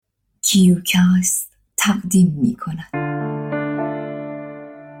کیوکست تقدیم می کند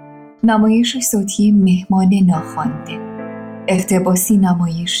نمایش صوتی مهمان ناخوانده، اقتباسی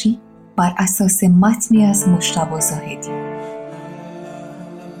نمایشی بر اساس متنی از مجتبی زاهدی.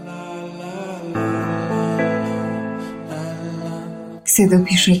 صدا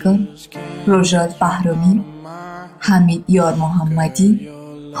پیشگان رژاد بهرامی، حمید یار محمدی،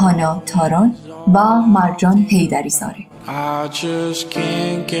 هانا تاران و مرجان حیدری‌زاده. I just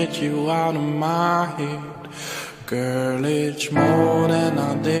can't get you out of my head. Girl, it's more than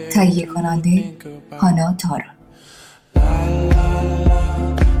I did. تهیه کننده هانا تاران.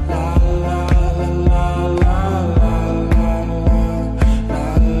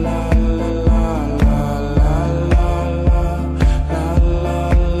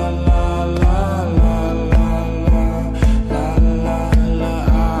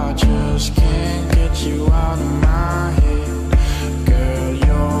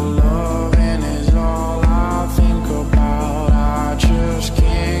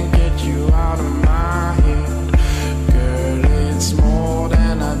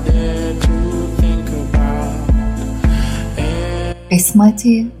 قسمت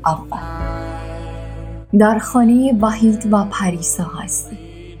اول. در خانه وحید و پریسا هستی.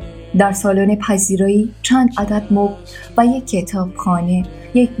 در سالن پذیرایی چند عدد مبل و یک کتابخانه،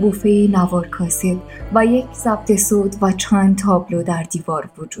 یک بوفه نوار کاست و یک ضبط صوت و چند تابلو در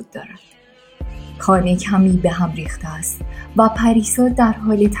دیوار وجود دارد. خانه کمی به هم ریخته است و پریسا در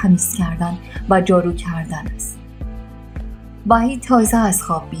حال تمیز کردن و جارو کردن است. وحید تازه از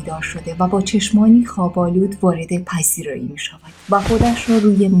خواب بیدار شده و با چشمانی خواب‌آلود وارد پذیرایی می شود و خودش را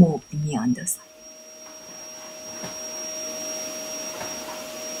روی مبل می اندازد.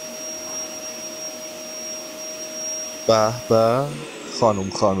 به به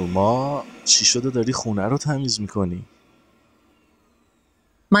خانوما چی شده داری خونه رو تمیز میکنی؟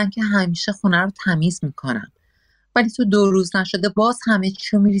 من که همیشه خونه رو تمیز میکنم، ولی تو 2 روز نشده باز همه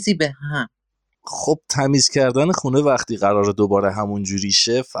چی رو میریزی به هم. خب تمیز کردن خونه وقتی قراره دوباره همون جوری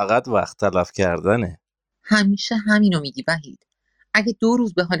شه فقط وقت تلف کردنه. همیشه همینو میگی وحید. اگه 2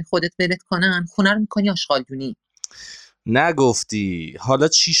 روز به حال خودت ولت کنن خونه رو میکنی آشغالدونی. نگفتی حالا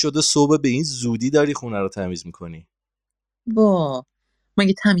چی شده صبح به این زودی داری خونه رو تمیز میکنی؟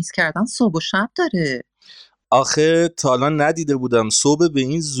 مگه تمیز کردن صبح و شب داره؟ آخه تا حالا ندیده بودم صبح به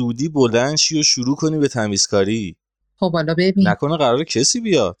این زودی بلند شی و شروع کنی به تمیزکاری. خب حالا ببین. نکنه قراره کسی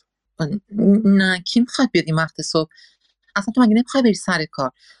بیاد؟ نه، کی میخواد بیاد این وقت صبح؟ اصلا تو مگه نمیخوای بری سر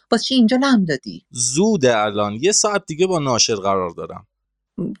کار؟ واسه چی اینجا لم دادی؟ زوده الان 1 ساعت دیگه با ناشر قرار دارم.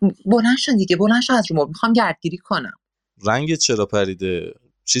 بلند شو دیگه، بلند شو از رو مبل، میخوام گردگیری کنم. رنگت چرا پریده؟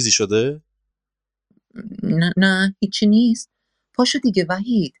 چیزی شده؟ نه هیچی نیست. پاشو دیگه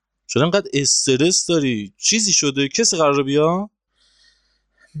وحید. چرا انقدر استرس داری؟ چیزی شده؟ کسی قراره بیا؟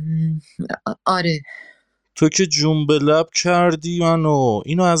 آره. تو که جون به لب کردی منو،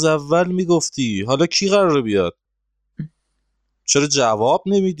 اینو از اول میگفتی. حالا کی قراره بیاد؟ چرا جواب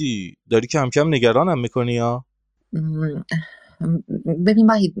نمیدی؟ داری کم کم نگرانم میکنی یا؟ ببین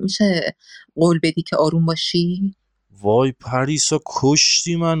وحید، میشه قول بدی که آروم باشی؟ وای پریسا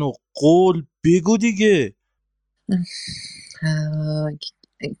کشتی منو. قول بگو دیگه.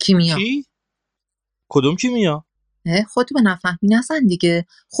 کیمیا. کی؟ کدوم کیمیا؟ خودتو به نفهمی نزن دیگه.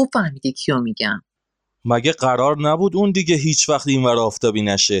 خوب فهمیدی کیو میگم. مگه قرار نبود اون دیگه هیچ وقت اینور آفتابی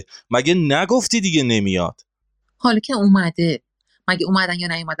نشه؟ مگه نگفتی دیگه نمیاد؟ حالا که اومده، مگه اومدن یا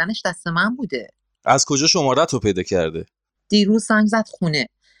نیومدنش دست من بوده؟ از کجا شماره‌تو پیدا کرده؟ دیروز زنگ زد خونه،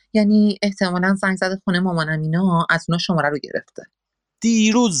 یعنی احتمالاً زنگ زده خونه مامانم، اینا از اونا شماره رو گرفته.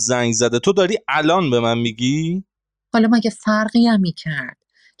 دیروز زنگ زده، تو داری الان به من میگی؟ حالا مگه فرقی هم میکرد؟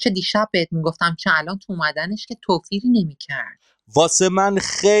 چه دیشب بهت میگفتم چه الان تو اومدنش که توفیری نمیکرد. واسه من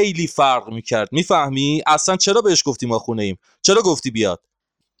خیلی فرق میکرد، میفهمی؟ اصلا چرا بهش گفتی ما خونه ایم؟ چرا گفتی بیاد؟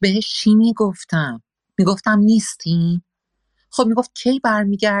 بهش چی میگفتم؟ میگفتم نیستیم؟ خب میگفت کی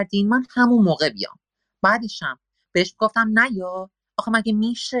برمیگردین، من همون موقع بیام. بعدشم بهش گفتم نه یا آخه مگه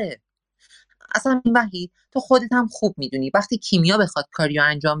میشه؟ اصلا این وحید، تو خودت هم خوب میدونی وقتی کیمیا بخواد کاریو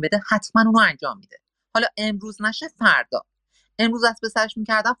انجام بده حتما اونو انجام میده. حالا امروز نشه فردا. امروز دست به سرش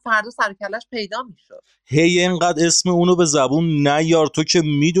میکردم فردا سر و کله‌اش پیدا میشد. هی اینقدر اسم اونو به زبون نیار، تو که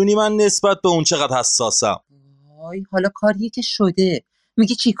میدونی من نسبت به اون چقدر حساسم. وای حالا کاریه که شده،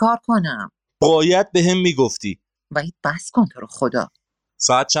 میگی چی کار کنم؟ باید به هم میگفتی. وحید بس کن تو رو خدا.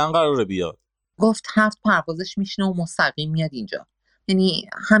 ساعت چند قراره بیاد؟ گفت 7 پروازش میشینه و مستقیم میاد اینجا، یعنی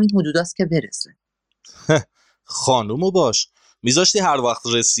همین حدوداست که برسه. خانومو باش، میذاشتی هر وقت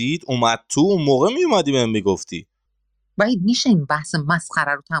رسید اومد تو اون موقع میومدی بهم میگفتی. وحید میشه این بحث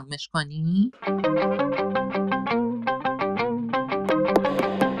مسخره رو تمومش کنی؟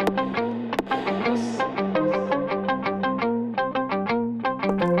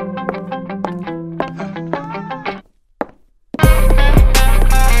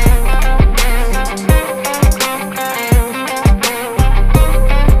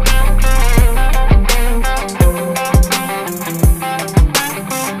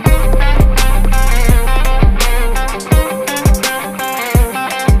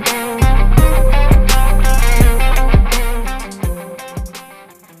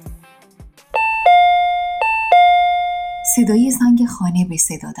 صدای زنگ خانه به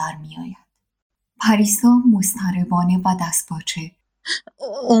صدا در می آید. پریسا مضطربانه و دستپاچه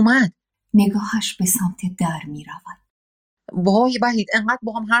اومد. نگاهش به سمت در می رود. وای وحید، انقدر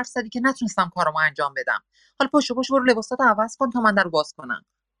با هم حرف زدی که نتونستم کارمو انجام بدم. حالا پاشو برو لباساتو عوض کن تا من درو باز کنم.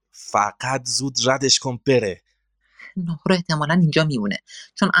 فقط زود ردش کن بره. نهر احتمالاً اینجا میمونه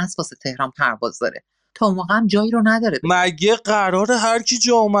چون اسب واسه تهران پرواز داره. تا اون موقع هم جایی رو نداره. مگه قراره هر کی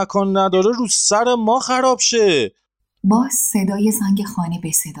جا و مکان نداره رو سر ما خراب شه؟ باز صدای زنگ خانه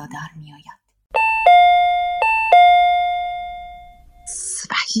به صدا در می آید.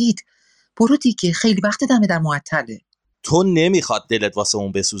 وحید برو دیگه، خیلی وقت دمه در معطله. تو نمیخواد دلت واسه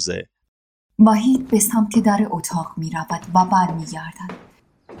اون بسوزه. وحید به سمت در اتاق می رود و بر می گردد.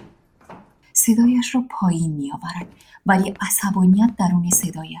 صدایش را پایین می آورد ولی عصبانیت درون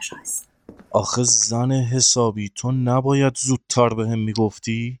صدایش است. آخه زن حسابی، تو نباید زودتر بهم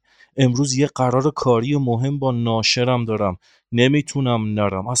میگفتی؟ امروز یه قرار کاری مهم با ناشرم دارم، نمیتونم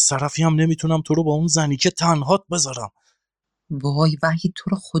نرم. از طرفی هم نمیتونم تو رو با اون زنی که تنهات بذارم. وای وحید تو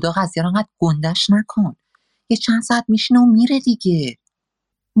رو خدا قضیه رو انقدر گندش نکن. یه چند ساعت میشینه و میره دیگه.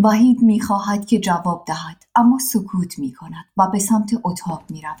 وحید می خواهد که جواب دهد اما سکوت می کند و به سمت اتاق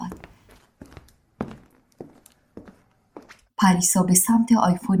می رود. پریسا به سمت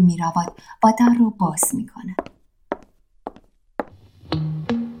آیفون می رود و در را باز می کند.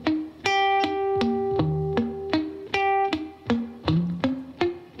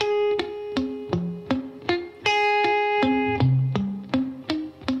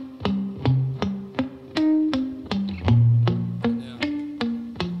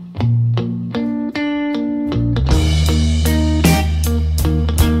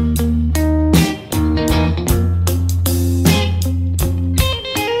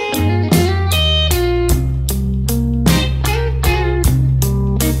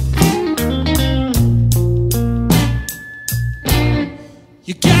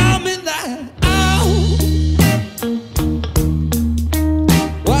 You got me like, oh,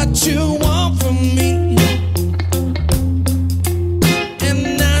 what you want from me?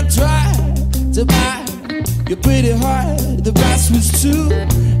 And I tried to buy your pretty heart, the price was too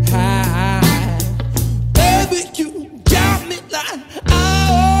high. Baby, you got me like,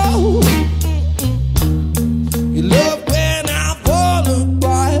 oh, you love when I fall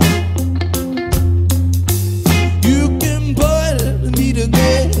apart. You can put me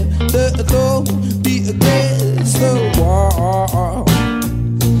together, though, be against the wall.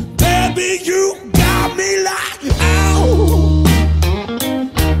 Baby, you got me like, ow.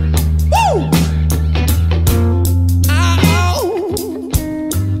 Woo! Ow.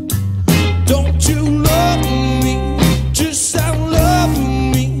 Don't you love me? Just stop loving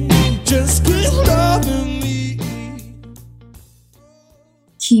me. Just quit loving me.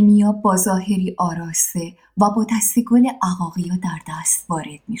 کیمیا با ظاهری آراسته و با دسته گل عقاقیا در دست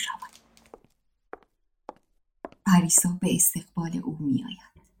وارد می شود. پریسا به استقبال او می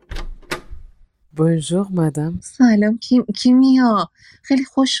آید. بونژور مدام. سلام کیمیا، خیلی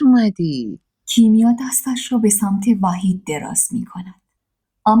خوش اومدی. کیمیا دستش را به سمت وحید دراز می کند.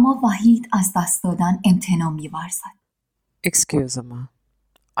 اما وحید از دست دادن امتناع می ورزد. اکسکیوز ما،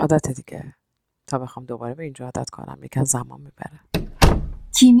 عادت دیگه. تا بخوام دوباره به اینجا عادت کنم یکم زمان میبره.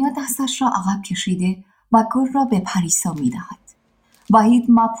 کیمیا دستش را عقب کشیده و گل را به پریسا می دهد. وحید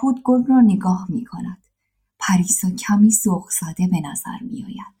مبهوت گل را نگاه می کند. پریسا کمی ذوق زده به نظر می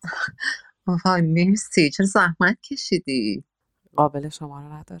آید. وای مرسی، چرا زحمت کشیدی؟ قابل شما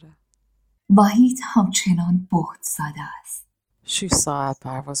رو نداره. وحید همچنان بهت زده است. 6 ساعت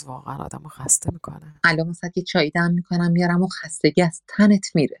پرواز واقعا آدمو خسته میکنه. الان واسه یه چایی دم میکنم میارم و خستگی از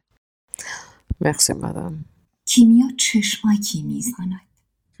تنت میره. مرسی مدام. کیمیا چشمکی می زند.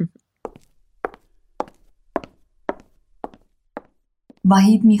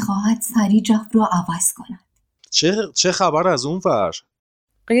 وحید می خواهد سریع جو را عوض کند. چه خبر از اون ور؟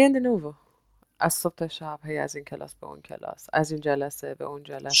 قیند نوو. از صبح تا شب هی از این کلاس به اون کلاس، از این جلسه به اون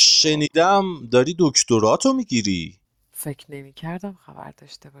جلسه. شنیدم داری دکتراتو میگیری. فکر نمی کردم خبر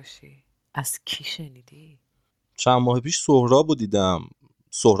داشته باشی. از کی شنیدی؟ چند ماه پیش سهرابو دیدم.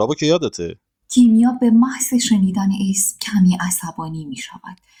 سهرابو که یادته؟ کیمیا به محض شنیدن اسم کمی عصبانی می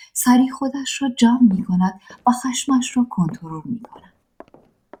شود. سریع خودش را جمع می کند و خشمش را کنترل می کند.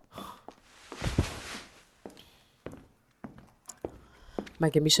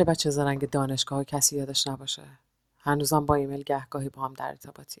 مگه میشه بچه زرنگ دانشگاه کسی یادش نباشه؟ هنوزم با ایمیل گهگاهی با هم در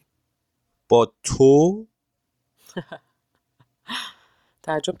ارتباطیم. با تو؟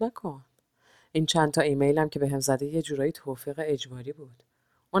 تعجب نکن. این چند تا ایمیلم که بهم زده یه جورایی توفیق اجباری بود.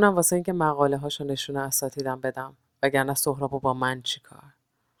 اونم واسه اینکه مقاله هاشو نشونه اساتیدم بدم، وگرنه سهرابو با من چی کار؟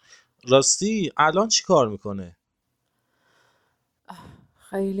 راستی الان چی کار میکنه؟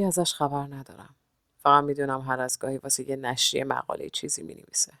 خیلی ازش خبر ندارم. فقط میدونم هر از گاهی واسه یه نشریه مقاله چیزی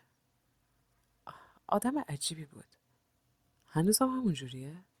مینویسه. آدم عجیبی بود. هنوزم همون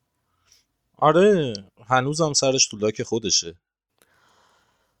جوریه؟ آره، هنوزم سرش تو لاک خودشه.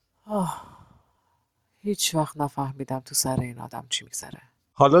 هیچ وقت نفهمیدم تو سر این آدم چی میگذره.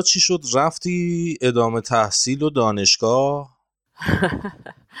 حالا چی شد رفتی ادامه تحصیل و دانشگاه؟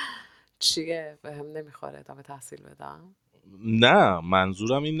 چیه؟ بهم نمیخوره ادامه تحصیل بدم؟ نه،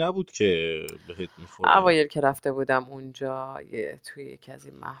 منظورم این نبود که بهت میخوره. اوایل که رفته بودم اونجا توی یکی از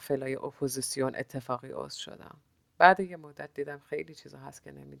این محفلای اپوزیسیون اتفاقی عضو شدم. بعد یه مدت دیدم خیلی چیزا هست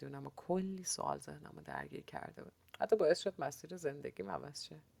که نمیدونم و کلی سوال ذهنمو درگیر کرده بود. حتی باعث شد مسیر زندگیم عوض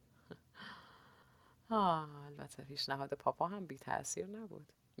شه. البته پیشنهاد پاپا هم بی تأثیر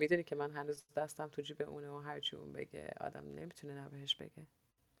نبود. میدونی که من هنوز دستم تو جیب اونه و هرچی اون بگه آدم نمیتونه نه بهش بگه.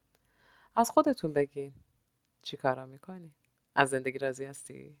 از خودتون بگین چی کارا میکنی؟ از زندگی راضی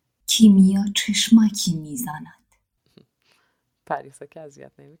هستی؟ کیمیا چشمکی میزند. پریسا که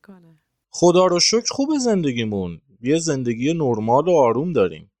اذیت نمیکنه؟ خدا رو شکر خوبه زندگیمون. یه زندگی نرمال و آروم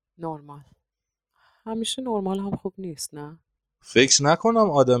داریم. نرمال. همیشه نرمال هم خوب نیست نه؟ فکر نکنم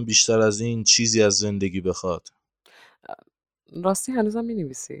آدم بیشتر از این چیزی از زندگی بخواد. راستی هنوزم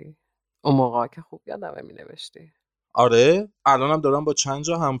مینویسی؟ اون موقع که خوب یادمه مینوشتی. آره، الانم دارم با چند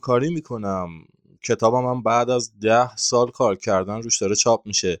جا همکاری میکنم. کتابم هم بعد از 10 سال کار کردن روش داره چاپ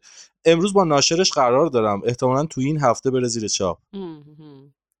میشه. امروز با ناشرش قرار دارم، احتمالاً تو این هفته بره زیر چاپ.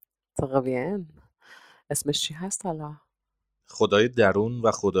 تو bien. اسمش چی هست حالا؟ خدای درون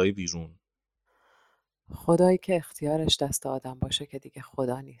و خدای بیرون. خدایی که اختیارش دست آدم باشه که دیگه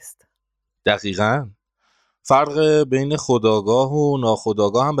خدا نیست. دقیقاً. فرق بین خودآگاه و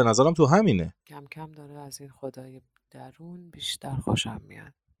ناخودآگاه هم به نظرم تو همینه. کم کم داره از این خدای درون بیشتر خوشم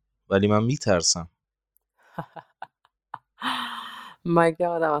میاد. ولی من میترسم. مگه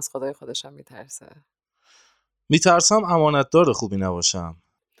آدم از خدای خودشم میترسه؟ میترسم امانتدار خوبی نباشم.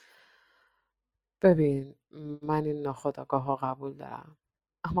 ببین، من این ناخودآگاه ها قبول دارم،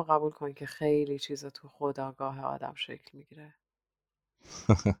 اما قبول کن که خیلی چیزا تو خودآگاه آدم شکل میگیره.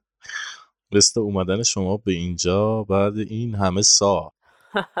 مثل اومدن شما به اینجا بعد این همه سال.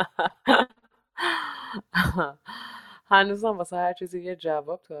 هنوزم واسه هر چیزی یه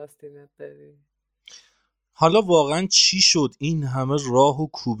جواب تو آستینت داری. حالا واقعا چی شد این همه راه و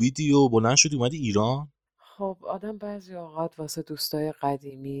کوبیدی و بلند شدی اومدی ایران؟ خب آدم بعضی اوقات واسه دوستای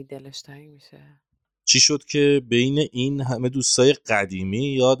قدیمی دلش تنگ میشه. چی شد که بین این همه دوستای قدیمی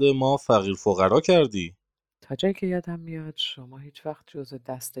یاد ما فقیر فقرا کردی؟ تا جایی که یادم میاد شما هیچ وقت جزو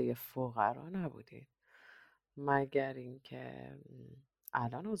دسته فقرا نبودین، مگر اینکه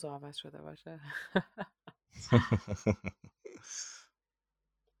الان اوضاع عوض شده باشه.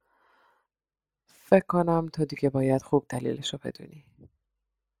 فکر کنم تو دیگه باید خوب دلیلشو بدونی.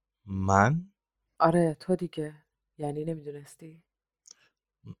 من؟ آره تو دیگه. یعنی نمیدونستی؟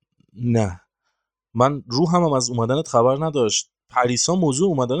 نه، من روحم هم از اومدنت خبر نداشت. پریسا موضوع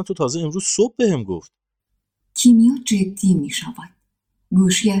اومدن تو تازه امروز صبح بهم گفت. کیمیا جدی می شود.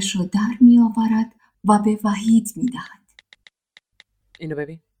 گوشیش را در می آورد و به وحید می دهد. اینو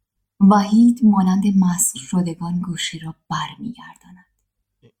ببین. وحید مانند مسخ شدگان گوشی را بر می گرداند.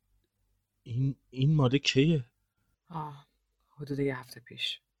 این ماده کیه؟ حدود یه هفته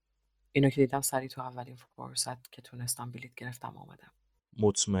پیش. اینو که دیدم سریع تو اولین فرصت که تونستم بلیط گرفتم آمدم.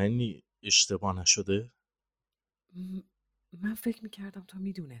 مطمئنی اشتباه نشده؟ من فکر میکردم تو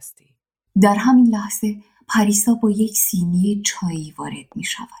میدونستی. در همین لحظه پریسا با یک سینی چایی وارد می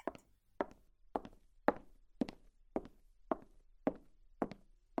شود.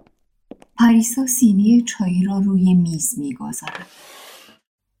 پریسا سینی چایی را روی میز می گذارد.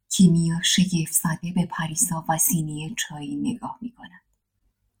 کیمیا شگفت زده به پریسا و سینی چایی نگاه می کند.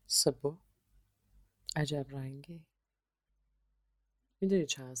 سبو عجب رنگی. میدونی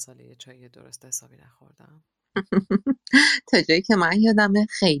چند ساله یه چای درست حسابی نخوردم؟ تا جایی که من یادمه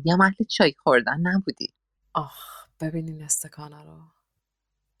خیلی هم اهل چای خوردن نبودی. ببین این استکانه رو.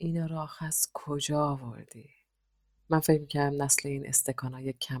 اینا رو آخه از کجا آوردی؟ من فکر می‌کردم نسل این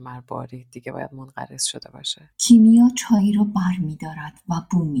استکانای کمرباری دیگه باید منقرض شده باشه. کیمیا چای را بر می دارد و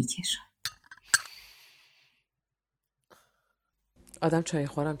بو می کشد. آدم چای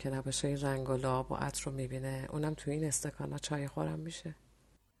خورم که نباشه این رنگ و لعاب و عطر رو میبینه، اونم تو این استکانا چای خورم میشه.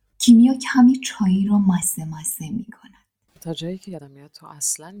 کیمیا کمی چای را مزه مزه می کند. تا جایی که یادم میاد تو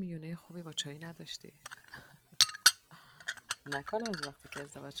اصلا میونه خوبی با چای نداشتی. نکنه از وقتی که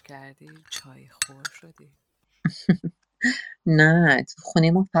ازدواج کردی چای خور شدی؟ نه، تو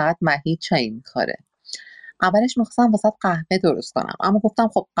خونه ما فقط وحید چای میخوره. اولش میخواستم واسه قهوه درست کنم، اما گفتم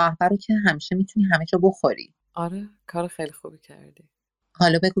خب قهوه رو که همیشه میتونی همه جا بخوری. آره کار خیلی خوبی کردی.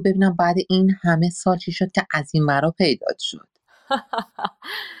 حالا بگو ببینم بعد این همه سال چی شد که از این ورا پیدا شد.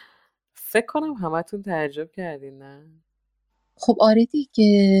 فکر کنم همتون تعجب کردین نه؟ خب آره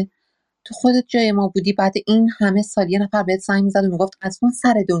دیگه، تو خودت جای ما بودی بعد این همه سال یه نفر بهت زنگ میزد و میگفت از اون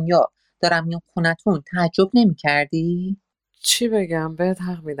سر دنیا دارم میام خونتون، تعجب نمی‌کردی؟ چی بگم، بهت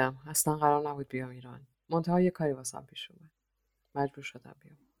حق میدم. اصلا قرار نبود بیام ایران. منتها یه کاری واسم پیش اومد. مجبور شدم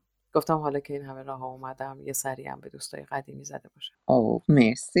بیام. گفتم حالا که این همه راه اومدم یه سری هم به دوستای قدیمی زده باشه. اوه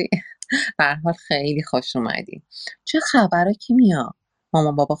مرسی. به هر حال خیلی خوش اومدی. چه خبرا کیمیا؟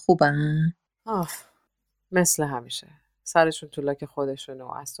 مامان بابا خوبن؟ مثل همیشه. سرشون تو لاک خودشونه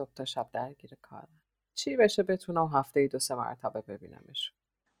و از صبح تا شب درگیر کارن. چی بشه بتونم هفته‌ای 2-3 مرتبه ببینمشون.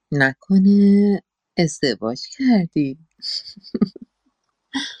 نکنه ازدواج کردی؟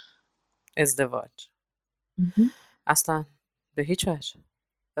 ازدواج؟ اصلا به هیچ وجه.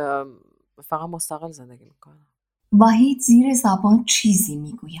 فقط مستقل زندگی میکنم. وحید زیر زبان چیزی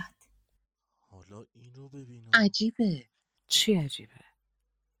میگوید. حالا اینو ببینم. عجیبه. چی عجیبه؟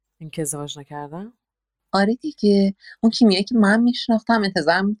 این که ازدواج نکردم؟ آره دیگه، اون کیمیایی که من میشناختم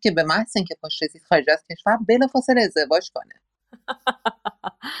انتظارم بود که به محض اینکه پاش رسید خارج از کشور بلافاصله ازدواج کنه.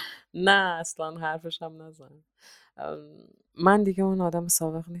 نه اصلا حرفش هم نزن. من دیگه اون آدم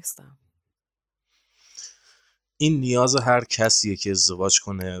سابق نیستم. این نیاز هر کسیه که ازدواج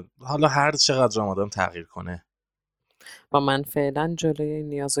کنه، حالا هر چقدر هم آدم تغییر کنه. و من فعلا جلوی این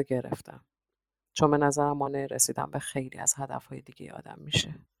نیاز رو گرفتم، چون به نظرم مانع رسیدن به خیلی از هدفهای دیگه آدم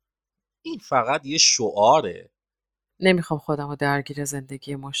میشه. این فقط یه شعاره. نمیخوام خودم رو درگیر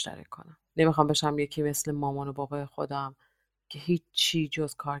زندگی مشترک کنم. نمیخوام بشم یکی مثل مامان و بابای خودم که هیچی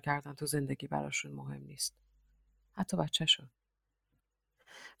جز کار کردن تو زندگی براشون مهم نیست. حتی بچه‌شون.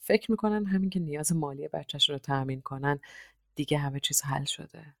 فکر میکنن همین که نیاز مالی بچه‌شون رو تأمین کنن دیگه همه چیز حل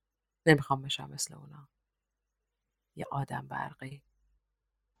شده. نمیخوام بشم مثل اونا. یه آدم برقی.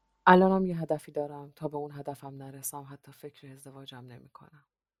 الانم یه هدفی دارم، تا به اون هدفم نرسم حتی فکر ازدواجم نمیکنم.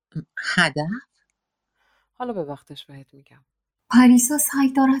 هدف؟ حالا به وقتش بهت میگم. پریسا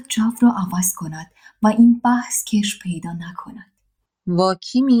سعی دارد جو را عوض کند و این بحث کش پیدا نکند. وا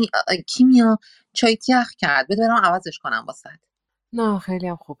کیمیا چایت یخ کرد، بده برم عوضش کنم واسه. نه خیلی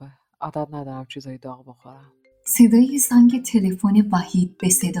هم خوبه. عادت ندارم چیزای داغ بخورم. صدای زنگ تلفن وحید به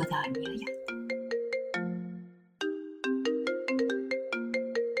صدا در میآید.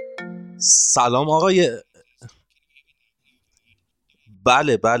 سلام آقای.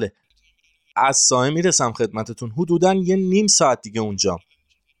 بله از سایه میرسم خدمتتون. حدوداً یه نیم ساعت دیگه اونجام.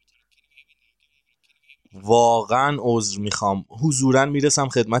 واقعاً عذر میخوام. حضوراً میرسم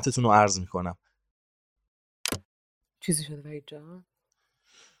خدمتتون رو عرض میکنم. چیزی شده وحید جان؟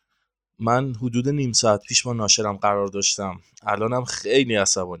 من حدود نیم ساعت پیش با ناشرم قرار داشتم. الانم خیلی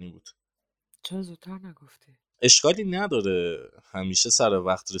عصبانی بود. چرا زودتر نگفتی؟ اشکالی نداره. همیشه سر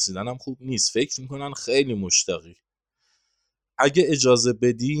وقت رسیدنم خوب نیست. فکر میکنن خیلی مشتاقی. اگه اجازه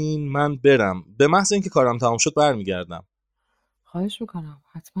بدین من برم. به محض اینکه کارم تمام شد برمیگردم. خواهش میکنم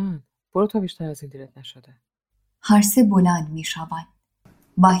حتما. برو تا بیشتر از این دیرت نشده. هر سه بلند می شوند.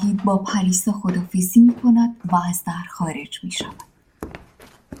 وحید با پریسا خداحافظی می کند و از در خارج می شود.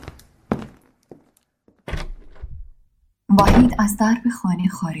 وحید از درب خانه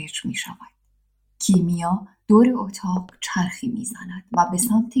خارج می شود. کیمیا دور اتاق چرخی می زند و به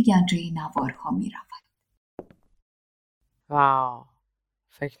سمت گنجه نوارها می رود. واو،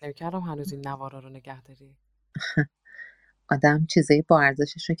 فکر نمی‌کردم هنوز این نوارا رو نگه داری. آدم چیزایی با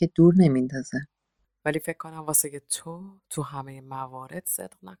ارزشش رو که دور نمیندازه. ولی فکر کنم واسه تو همه موارد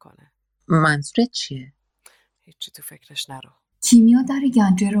صدق نکنه. منظورت چیه؟ هیچی، تو فکرش نرو. کیمیا در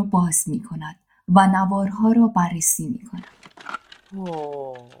گنجه را باز می کند و نوارها را بررسی می کند.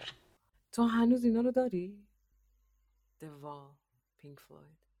 اوه، تو هنوز اینا رو داری؟ دوا، پینک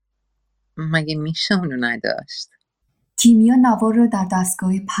فلوید. مگه میشه اونو نداشت؟ کیمیا نوار را در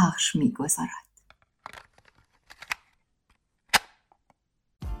دستگاه پخش می گذارد.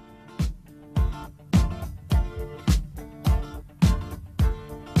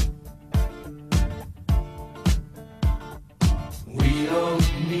 We don't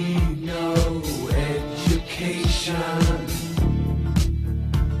need no education.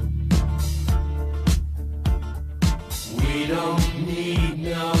 We don't need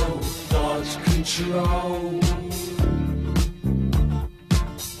no thought control.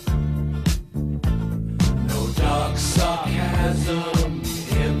 No dark sarcasm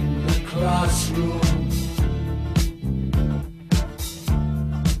in the classroom.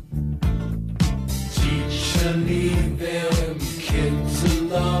 Teacher, leave them kids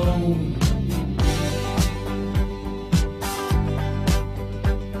alone.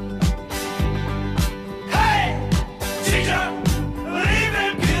 Hey, teacher, leave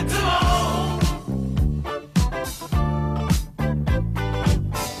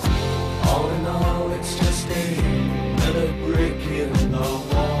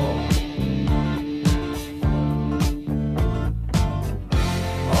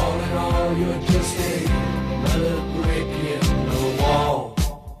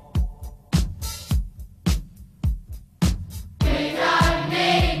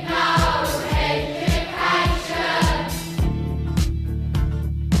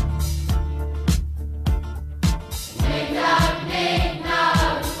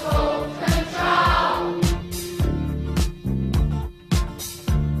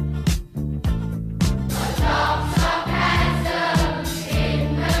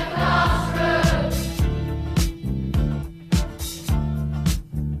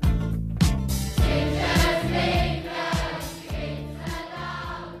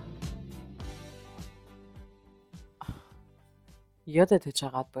یادته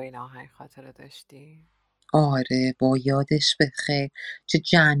چقدر با این آهنگ خاطره داشتی؟ آره با یادش بخیر، چه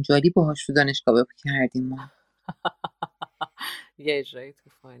جنجالی باهاش تو دانشگاه کردیم ما. یه اجرای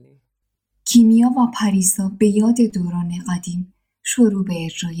طوفانی. کیمیا و پریسا به یاد دوران قدیم شروع به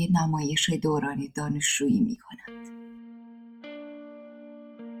اجرای نمایش دوران دانشجویی می‌کنند.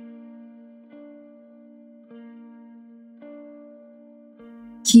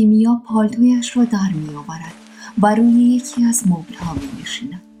 کیمیا پالتویش را در می‌آورد و روی یکی از مبل‌ها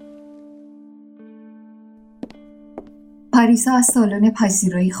می‌نشیند. پریسا از سالن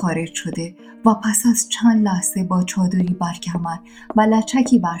پذیرایی خارج شده و پس از چند لحظه با چادری بر کمر و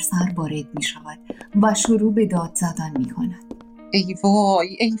لچکی بر سر وارد می‌شود و شروع به داد زدن می‌کند. ای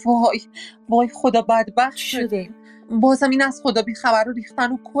وای وای خدا بدبخت چی شده؟ شدیم. بازم این از خدا بی خبر رو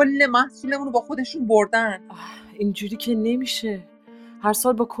ریختن و کل محصولمون رو با خودشون بردن. اینجوری که نمیشه. هر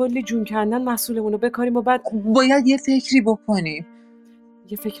سال با کلی جون کندن محصولمون رو بکاریم و بعد باید یه فکری بکنیم.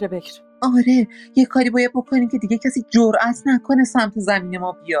 یه فکر بکر. آره یه کاری باید بکنیم که دیگه کسی جرئت نکنه سمت زمین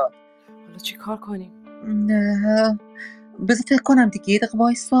ما بیاد. حالا چی کار کنیم؟ نه بذار فکر کنم دیگه، یه دقیقه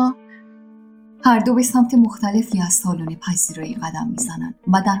وایسا. هر دو به سمت مختلفی از سالن پذیرایی قدم میزنند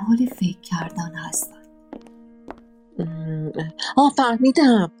و در حال فکر کردن هستند.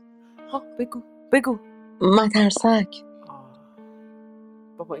 فهمیدم. بگو. مترسک.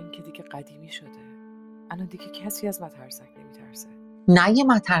 بابا این که دیگه قدیمی شده. الان دیگه کسی از مترسک نمیترسه. نه یه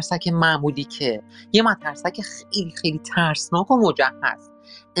مترسک معمولی، که یه مترسک خیلی خیلی ترسناک و مجهز.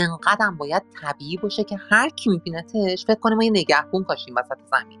 انقدرم باید طبیعی باشه که هر کی میبینتش فکر کنه ما یه نگهبون کاشیم وسط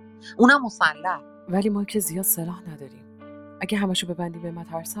زمین، اونم مسلح. ولی ما که زیاد سلاح نداریم. اگه همشو ببندیم به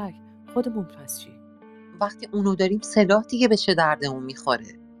مترسک خودمون پس چی؟ وقتی اونو داریم سلاح دیگه به چه دردمون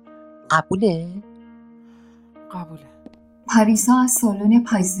میخوره؟ قبوله؟ پریسا از سالن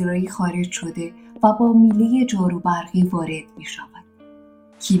پذیرایی خارج شده و با میله جارو برقی وارد می شود.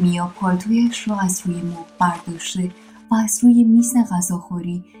 کیمیا پالتویش را از روی مبل برداشته و از روی میز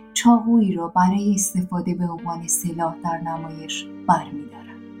غذاخوری چاقویی را برای استفاده به عنوان سلاح در نمایش برمی‌دارد.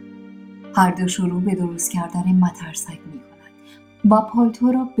 هر دو شروع به درست کردن مترسک می‌کنند و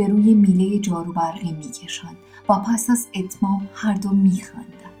پالتو را به روی میله جارو برقی می‌کشند و پس از اتمام هر دو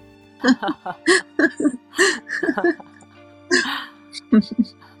می‌خندند.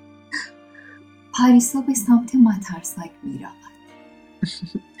 پریسا به سمت مترسک می‌رود.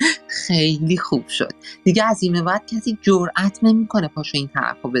 خیلی خوب شد. دیگه از این به بعد کسی جرئت نمی‌کنه پاشو این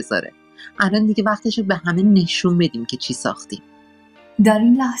طرفو بذاره. الان دیگه وقتشه به همه نشون بدیم که چی ساختیم. در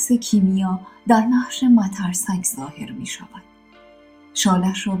این لحظه کیمیا در نقش مترسک ظاهر می شود.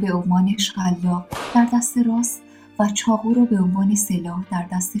 شالش را به عنوان شلاق در دست راست و چاقو را به عنوان سلاح در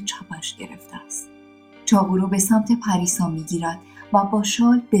دست چپش گرفته است. چاقو را به سمت پریسا می گیرد و با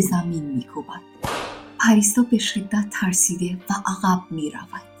شال به زمین می کوبد. پریسا به شدت ترسیده و عقب می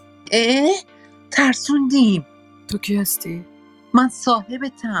رود. ترسوندیم. تو کی هستی؟ من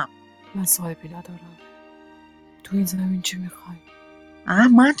صاحبتم. من صاحبی ندارم. تو این زمین چی میخوای؟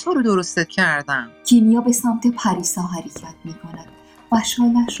 من تو رو درستت کردم. کیمیا به سمت پریسا حرکت می کند و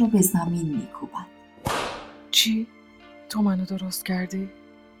شالش را به زمین می کوبد. چی؟ تو منو درست کردی؟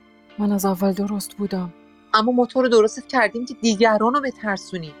 من از اول درست بودم. اما ما تو رو درستت کردیم که دیگران رو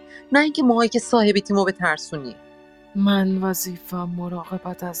بترسونی، نه اینکه ماهایی که صاحبتیم رو بترسونی. من وظیفه‌م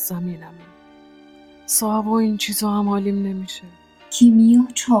مراقبت از زمینمه. صاحب و این چیزا هم حالیم نمیشه. کیمیا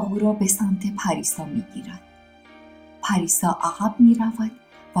چاقو را به سمت پریسا می گیرد. پریسا عقب می رود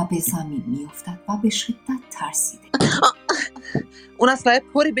و به زمین می افتد و به شدت ترسیده. اون اصلا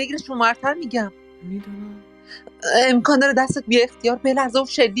پری بگیرش اونورتر میگم. میدونم. امکان داره دستت بی اختیار بلرزه و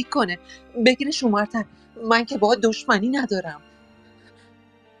شلیک کنه. بگیرش اونورتر. من که باهات دشمنی ندارم.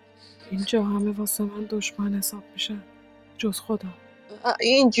 اینجا همه واسه من دشمن حساب میشه جز خودم.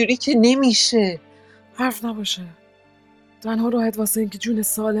 اینجوری که نمیشه. حرف نباشه. تنها راحت واسه اینکه جون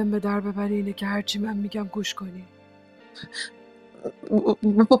سالم به در ببری اینه که هرچی من میگم گوش کنی.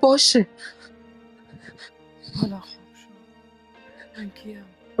 باشه. حالا خوب شد. من کیم؟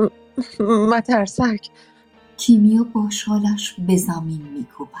 مترسک. کیمیا با شالش به زمین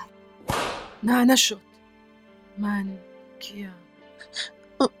میکوبد. نه نشد. من کیم؟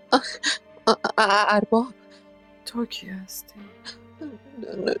 ارباب. تو کی هستی؟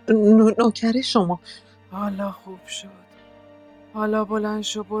 نوکر شما. حالا خوب شد. حالا بلند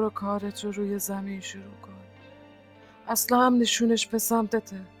شو برو کارت رو روی زمین شروع کن. اصلا هم نشونش به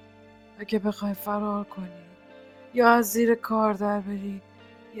سمتته. اگه بخوای فرار کنی یا از زیر کار در بری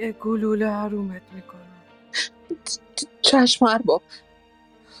یه گلوله حرومت میکنم. چشم ارباب.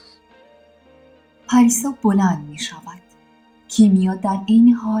 پریسا بلند می شود. کیمیا در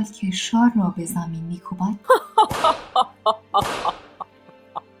این حال که شال را به زمین می کوبد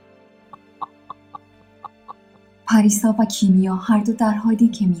پریسا و کیمیا هر دو در حالی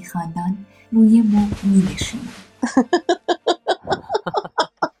که میخندند روی مبل مینشینند.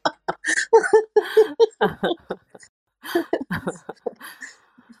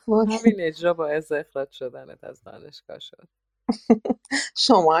 همین اجرا باعث اخراج شدنت از دانشگاه شد.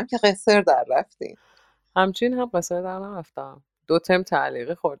 شما هم که قصر در رفتین. همچین هم قصر در نرفتم. 2 ترم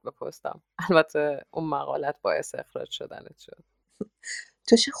تعلیقی خورد به پستم. البته اون مقالت باعث اخراج شدنت شد.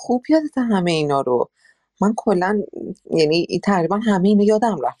 تو چه خوب یادت همه اینا رو. من کلا یعنی تقریبا همه اینا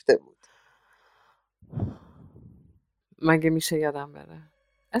یادم رفته بود. مگه میشه یادم بره؟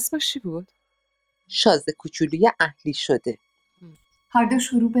 اسمش چی بود؟ شازده کوچولوی اهلی شده. هر دو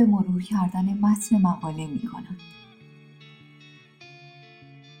شروع به مرور کردن متن مقاله میکنند.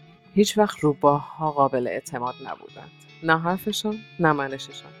 هیچ وقت روباه‌ها قابل اعتماد نبودند. نه حرفشان، نه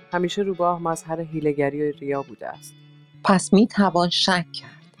منششان. همیشه روباه مظهر حیله‌گری و ریا بوده است. پس میتوان شک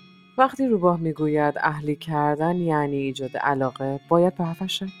کرد. وقتی روباه میگوید اهلی کردن یعنی ایجاد علاقه، باید به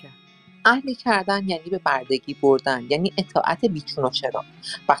حرفش شک کرد. اهلی کردن یعنی به بردگی بردن، یعنی اطاعت بیچون و چرا.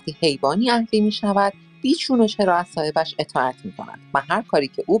 وقتی حیوانی اهلی می شود، بیچون و چرا از صاحبش اطاعت می کند و هر کاری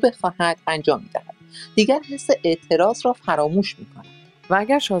که او بخواهد انجام می دهد. دیگر حس اعتراض را فراموش می کند. و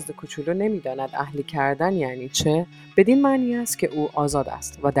اگر شازده کوچولو نمیداند اهلی کردن یعنی چه، بدین معنی است که او آزاد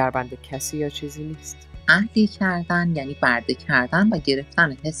است و در بند کسی یا چیزی نیست. اهلی کردن یعنی برده کردن و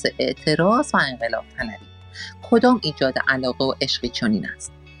گرفتن حس اعتراض و انقلاب طلبی. کدام ایجاد علاقه و عشقی چنین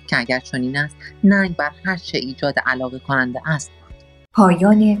است که اگر چنین است ننگ بر هر چه ایجاد علاقه کننده است.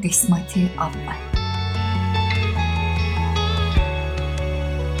 پایان قسمت اول.